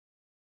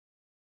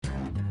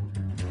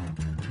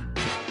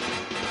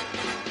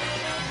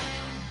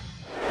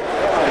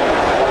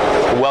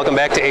welcome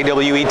back to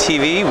AWE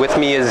TV. With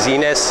me is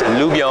Ines,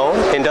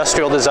 Bihan,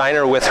 industrial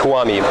designer with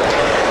Huami.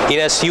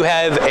 Ines, you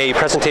have a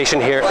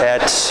presentation here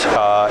at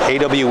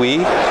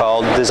AWE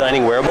called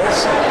Designing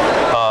Wearables.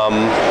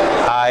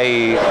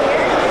 I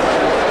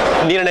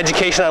need an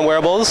education on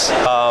wearables,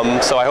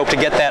 so I hope to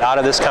get that out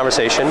of this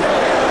conversation.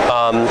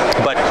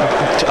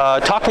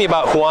 Talk to me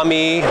about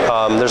Huami.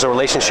 There's a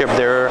relationship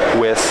there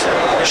with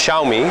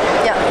Xiaomi,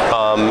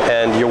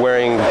 and you're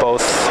wearing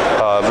both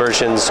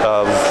versions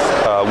of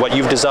what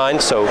you've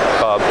designed. So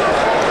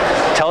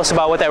tell us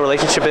about what that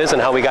relationship is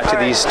and how we got to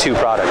these two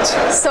products.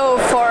 So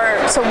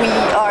we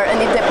are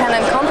an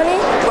independent company.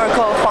 We're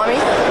called Huami.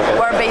 Okay.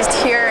 We're based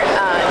here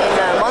in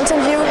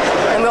Mountain View,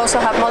 and we also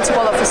have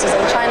multiple offices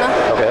in China.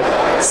 Okay.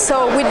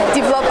 So we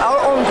develop our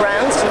own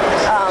brands.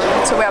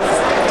 So we have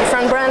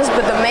different brands,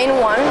 but the main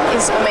one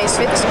is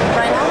Amazfit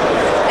right now.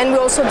 And we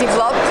also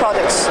develop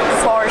products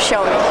for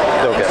Xiaomi,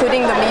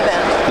 including the Mi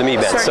Band. The Mi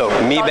Band. So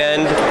Mi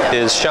Band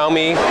is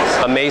Xiaomi,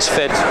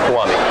 Amazfit,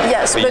 Huami.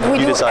 Yes, but we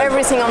do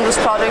everything on those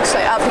products,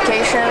 like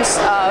applications,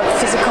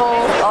 physical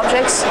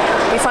objects.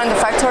 We find the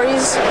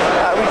factories,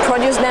 we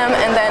produce them,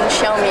 and then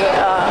Xiaomi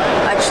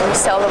actually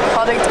sell the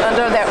product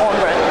under their own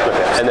brand.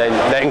 Okay. And then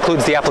that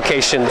includes the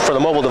application for the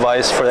mobile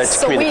device for that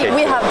to communicate. So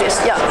we have this,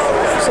 yeah.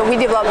 So we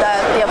develop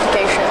the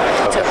application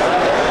too.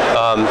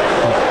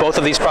 Both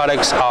of these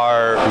products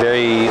are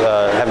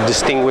have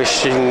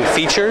distinguishing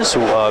features,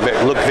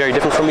 look very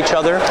different from each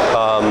other.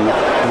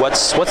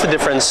 What's the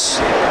difference?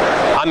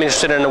 I'm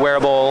interested in a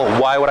wearable.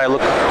 Why would I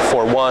look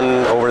for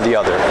one over the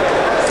other?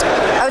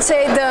 I would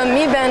say the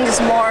Mi Band is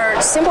more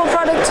simple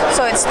product,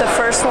 so it's the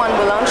first one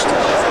we launched.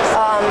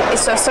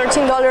 It's a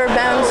 $13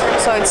 band,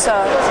 so it's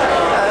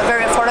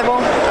very affordable,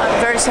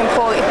 very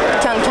simple. It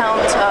can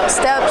count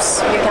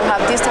steps, you can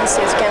have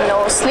distances, you can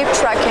know sleep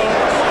tracking,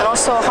 and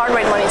also heart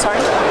rate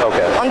monitoring.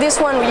 Okay. On this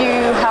one, you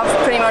have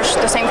pretty much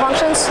the same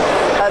functions.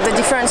 The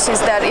difference is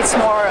that it's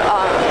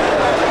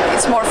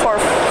more for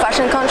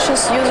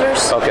fashion-conscious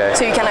users. Okay.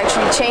 So you can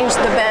actually change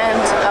the band.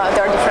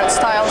 There are different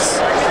styles,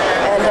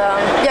 and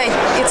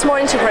it's more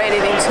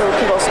integrated into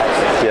people's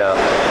lives. Yeah.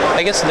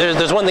 I guess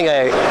there's one thing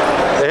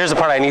here's the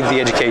part I need the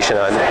education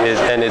on,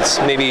 and it's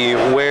maybe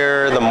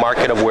where the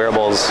market of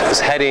wearables is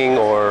heading,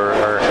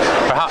 or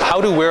how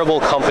do wearable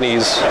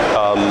companies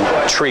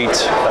treat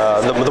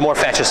the more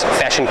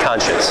fashion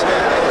conscious?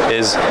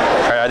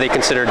 Are they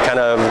considered kind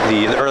of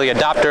the early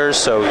adopters?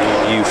 So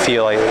you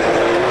feel like,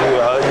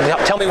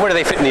 tell me where do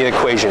they fit in the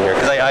equation here?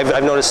 Because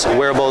I've noticed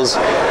wearables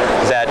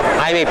that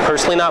I may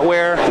personally not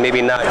wear,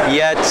 maybe not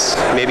yet,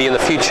 maybe in the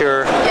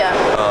future. Yeah.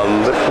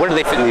 But where do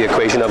they fit in the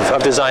equation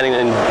of designing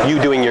and you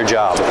doing your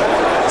job?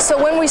 So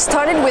when we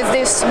started with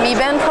this Mi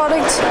Band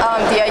product,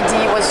 the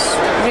idea was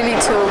really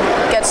to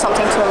get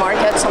something to the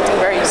market, something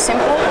very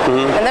simple.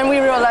 Mm-hmm. And then we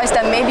realized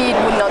that maybe it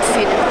would not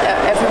fit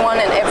everyone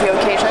and every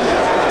occasion.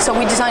 So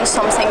we designed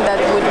something that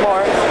would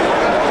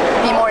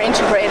be more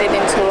integrated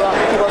into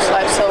people's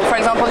lives. So for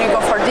example, you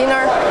go for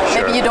dinner,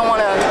 maybe you don't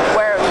want to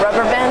wear a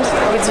rubber band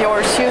with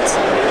your suit.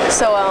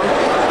 So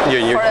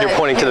you're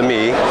pointing to the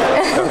Me.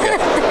 Okay.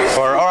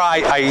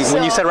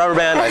 When you said rubber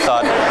band, I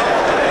thought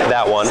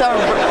that one. So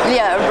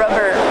yeah,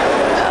 rubber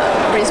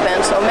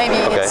wristband. So maybe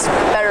it's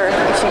better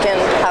if you can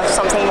have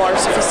something more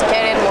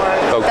sophisticated,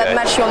 that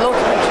match your look.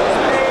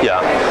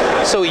 Yeah.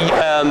 So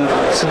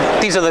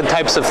these are the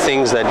types of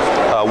things that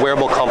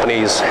wearable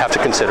companies have to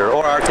consider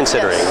or are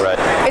considering, right?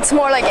 It's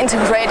more like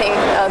integrating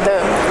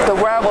the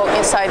wearable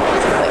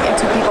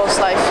into people's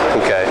life.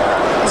 Okay.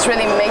 It's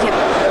really make it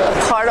a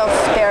part of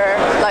their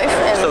life.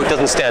 And so it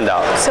doesn't stand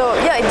out. So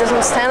yeah, it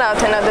doesn't stand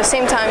out, and at the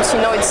same time,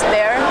 you know it's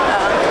there,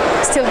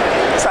 still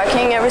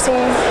tracking everything,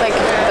 like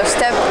the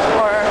step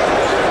or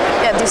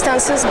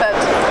distances, but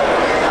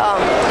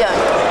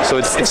So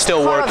it's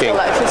still working.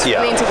 It's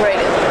really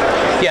integrated.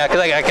 Yeah,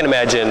 because I can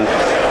imagine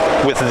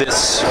with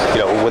this,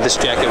 with this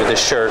jacket, with this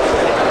shirt,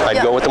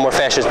 I'd go with the more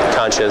fashion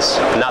conscious,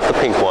 not the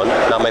pink one,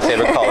 not my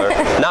favorite color,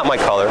 not my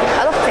color.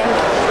 I love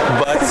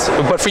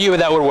pink. But for you,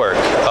 that would work.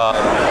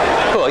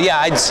 Cool.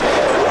 Yeah,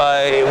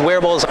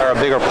 wearables are a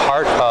bigger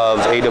part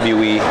of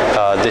AWE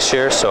this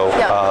year, so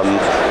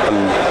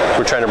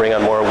we're trying to bring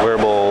on more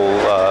wearable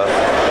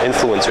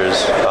influencers.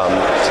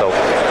 So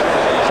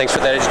thanks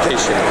for that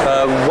education.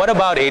 What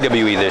about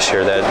AWE this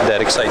year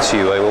that excites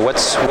you? What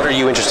are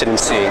you interested in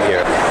seeing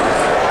here?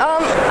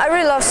 I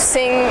really love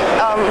seeing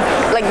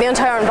like the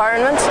entire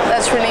environment.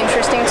 That's really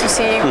interesting to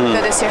see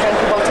the decision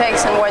people take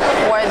and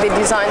why they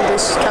design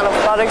this kind of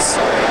products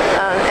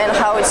and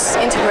how it's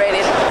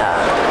integrated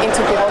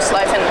into people's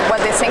life and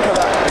what they think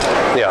about it.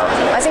 Yeah.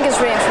 I think it's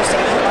really interesting.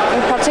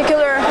 In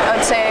particular, I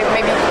would say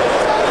maybe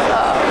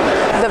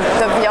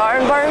the VR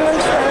environment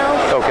right now.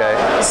 Okay.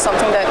 Is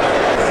something that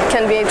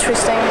can be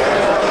interesting.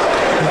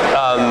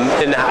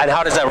 And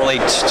how does that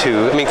relate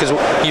to, because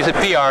you said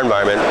VR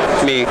environment,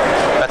 to me,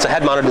 that's a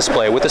head-mounted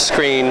display with a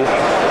screen,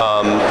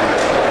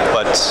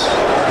 but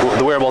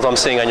the wearables I'm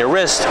seeing on your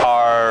wrist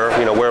are,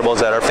 wearables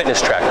that are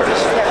fitness trackers.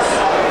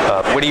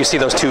 Yes. Where do you see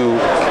those two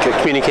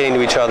communicating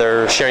to each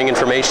other, sharing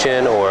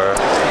information, or?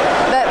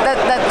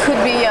 That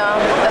could be a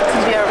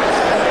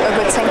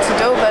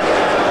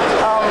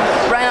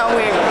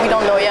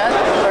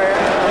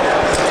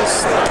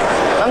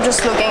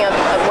just looking at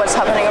what's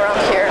happening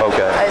around here.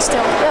 Okay. I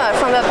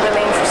found that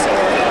really interesting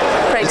and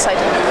pretty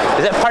exciting.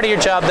 Is that part of your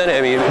job then? I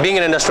mean, being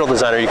an industrial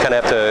designer, you kind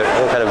of have to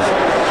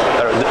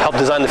help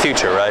design the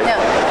future, right? Yeah.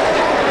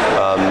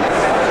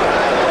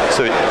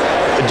 So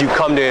do you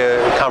come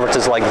to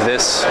conferences like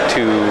this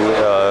to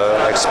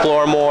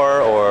explore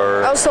more,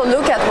 or also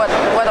look at what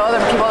other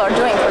people are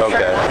doing, for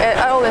okay. sure.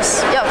 I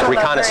always,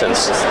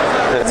 reconnaissance.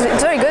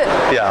 It's very good.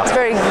 Yeah. It's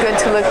very good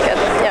to look at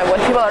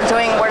what people are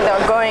doing, where they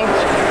are going,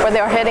 where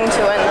they are heading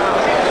to, and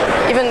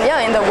even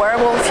in the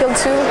wearable field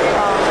too.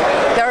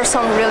 There are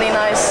some really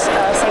nice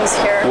things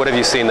here. What have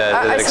you seen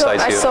that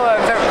excites you? I saw a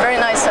very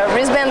nice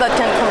wristband that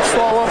can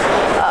control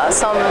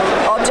some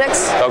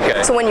objects.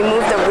 Okay. So when you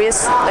move the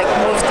wrist, like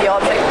move the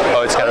object.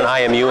 Oh, it's got an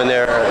IMU in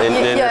there.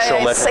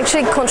 It's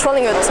actually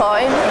controlling a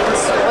toy.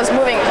 It was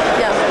moving.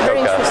 Yeah, very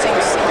interesting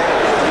to see.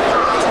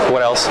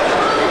 What else?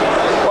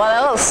 What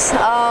else?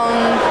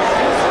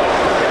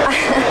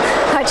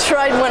 I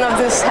tried one of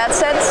these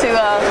headsets to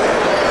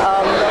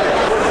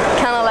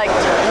kind of like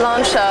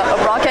launch a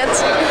rocket.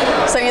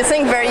 So you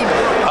think very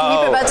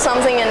deep about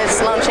something, and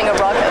it's launching a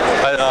rocket.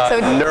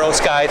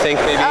 Neurosky, I think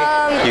maybe.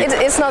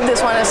 It's not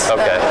this one. It's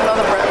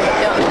another brand.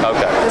 Yeah.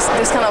 Okay.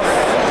 This kind of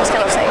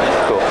thing.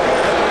 Cool.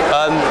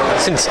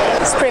 Since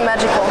it's pretty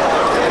magical.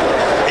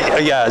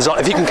 Yeah,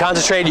 if you can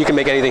concentrate, you can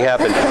make anything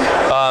happen.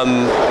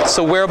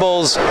 So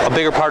wearables, a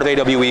bigger part of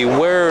AWE.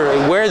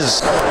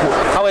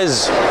 How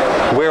has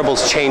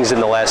wearables changed in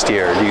the last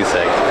year, do you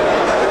think?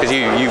 Because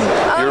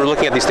you're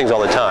looking at these things all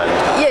the time.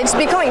 Yeah, it's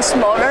becoming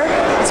smaller.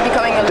 It's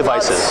becoming a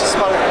lot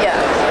smaller. Yeah,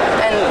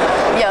 and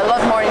a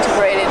lot more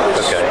integrated, which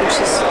is good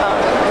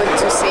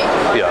to see.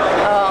 Yeah.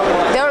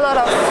 There are a lot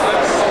of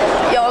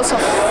also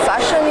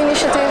fashion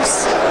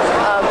initiatives.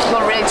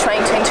 People really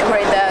trying to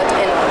integrate that,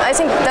 and I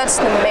think that's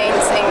the main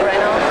thing right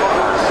now.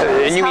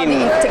 And you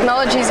mean the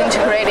technology is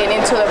integrated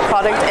into the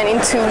product and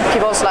into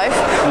people's life?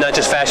 Not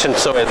just fashion,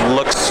 so it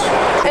looks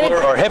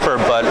cooler or hipper,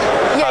 but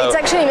it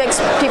actually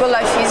makes people's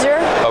life easier.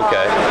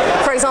 Okay.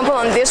 For example,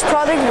 on this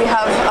product, we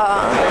have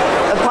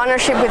a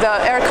partnership with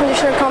an air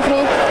conditioner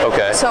company.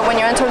 Okay. So when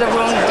you enter the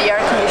room, the air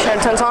conditioner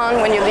turns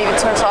on. When you leave, it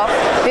turns off.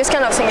 This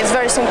kind of thing is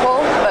very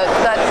simple, but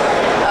that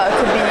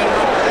could be.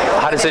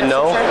 How does it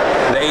know?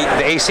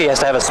 The AC has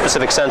to have a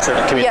specific sensor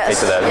to communicate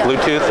to that.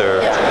 Bluetooth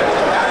or?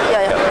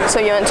 Yeah. So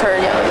you enter,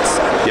 it's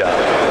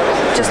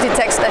just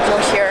detects that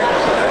you're here.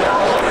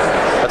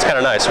 That's kind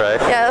of nice,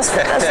 right? Yeah,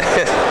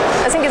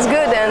 I think it's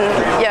good, and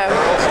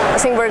I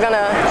think we're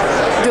gonna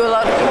do a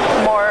lot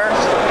more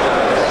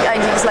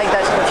ideas like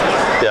that in the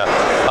future.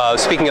 Yeah.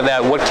 Speaking of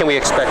that, what can we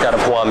expect out of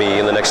Huami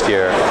in the next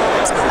year?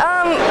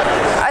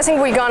 I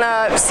think we're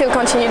gonna still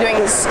continue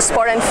doing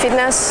sport and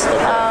fitness.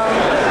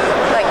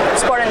 Like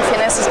sport and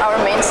fitness is our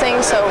main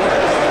thing, so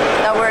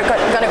now we're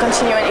gonna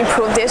continue and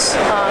improve this.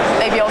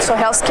 Maybe also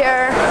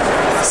healthcare,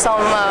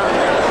 some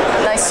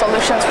nice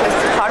solutions with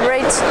heart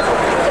rate.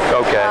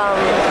 Okay.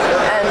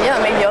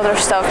 And maybe other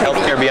stuff.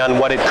 Healthcare beyond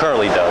what it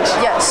currently does.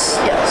 Yes.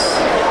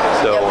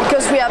 So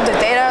because we have the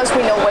data,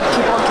 we know what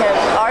people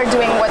are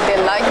doing, what they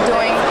like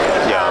doing,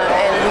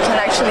 and we can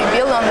actually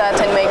build on that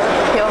and make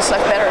people's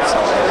life better. So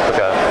we're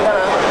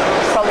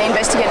gonna probably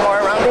investigate more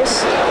around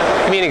this.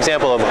 Give me an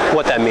example of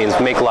what that means,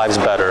 make lives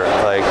better.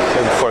 Like,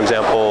 for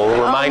example,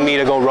 remind me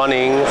to go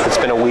running. It's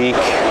been a week,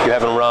 you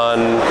haven't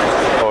run,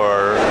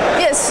 or...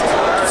 Yes,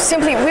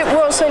 simply,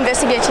 we're also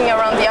investigating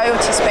around the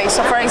IoT space.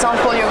 So for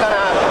example, you're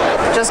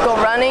gonna just go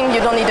running,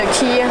 you don't need a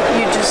key,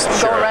 you just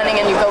go running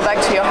and you go back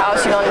to your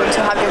house, you don't need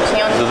to have your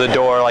key on. The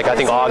door, like I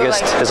think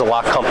August is a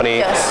lock company.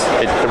 Yes.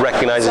 It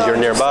recognizes you're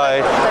nearby.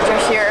 That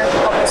you're here,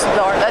 opens the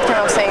door, that kind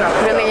of thing,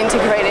 really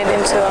integrated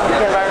into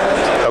the environment.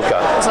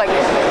 Okay. It's like,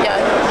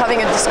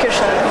 having a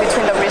discussion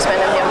between the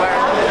wristband and the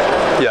environment.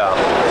 Yeah.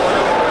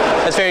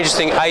 That's very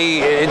interesting.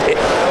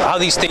 How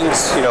these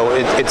things,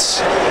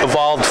 it's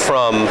evolved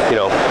from,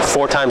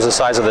 4 times the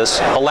size of this,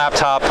 a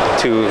laptop,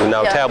 to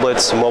now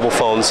tablets, mobile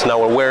phones. Now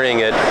we're wearing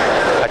it.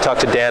 I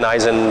talked to Dan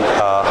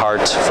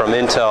Eisenhart from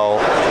Intel.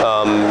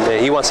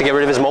 He wants to get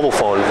rid of his mobile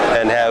phone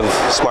and have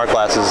smart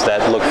glasses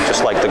that look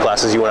just like the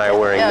glasses you and I are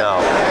wearing now.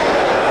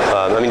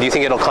 Do you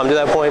think it'll come to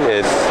that point?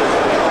 If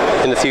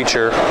in the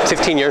future,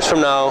 15 years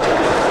from now,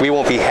 we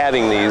won't be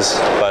having these,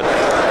 but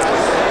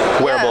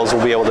wearables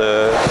will be able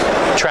to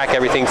track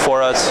everything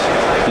for us.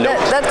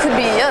 That could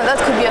be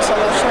a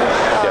solution.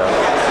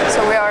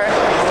 So we are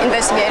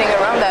investigating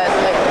around that,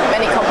 like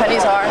many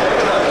companies are.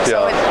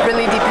 So it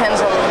really depends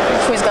on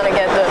who's going to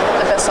get the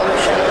best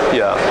solution,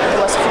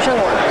 the most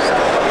efficient one. So.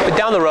 But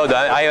down the road,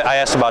 I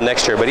asked about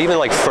next year, but even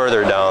like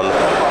further down,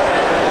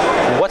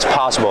 what's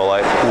possible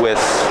with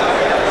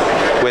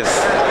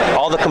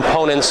all the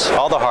components,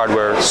 all the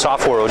hardware,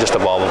 software will just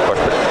evolve, of course,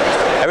 but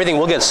everything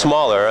will get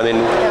smaller.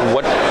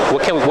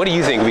 What do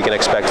you think we can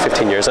expect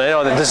 15 years? And I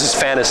know that this is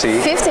fantasy.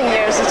 15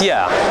 years?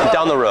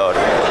 Down the road.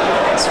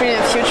 It's really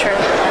the future.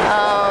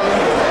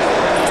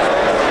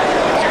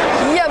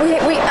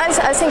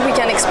 I think we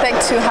can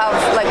expect to have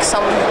like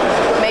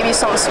maybe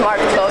some smart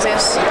clothes,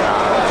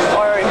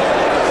 or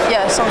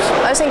Yeah,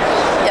 I think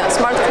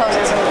smart clothes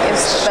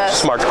is the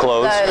best. Smart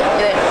clothes.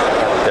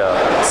 Yeah.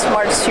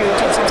 Smart suit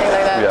or something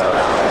like that.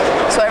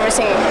 Yeah. So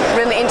everything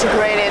really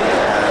integrated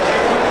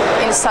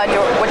inside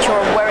what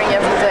you're wearing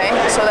every day,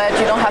 so that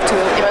you don't have to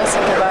even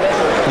think about it.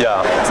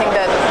 Yeah. I think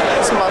that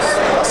is the most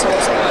possible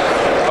thing.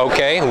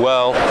 Okay,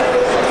 well,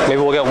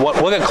 maybe we'll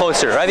get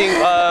closer. I think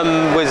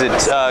what is it?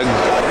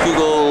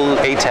 Google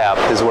ATAP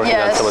is working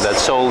on some of that.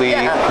 Soli,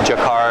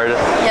 Jacquard.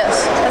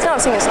 Yes, that kind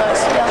of thing is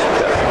nice. Yeah.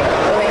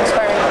 Really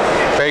inspiring.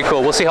 Very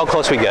cool. We'll see how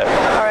close we get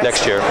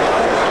next year.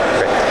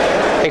 Great.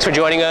 Thanks for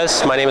joining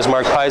us. My name is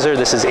Mark Pizer.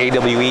 This is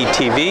AWE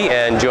TV,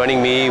 and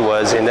joining me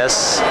was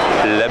Ines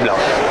Leblanc.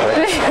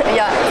 Right?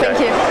 Yeah, thank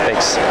you.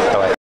 Thanks.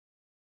 Bye-bye.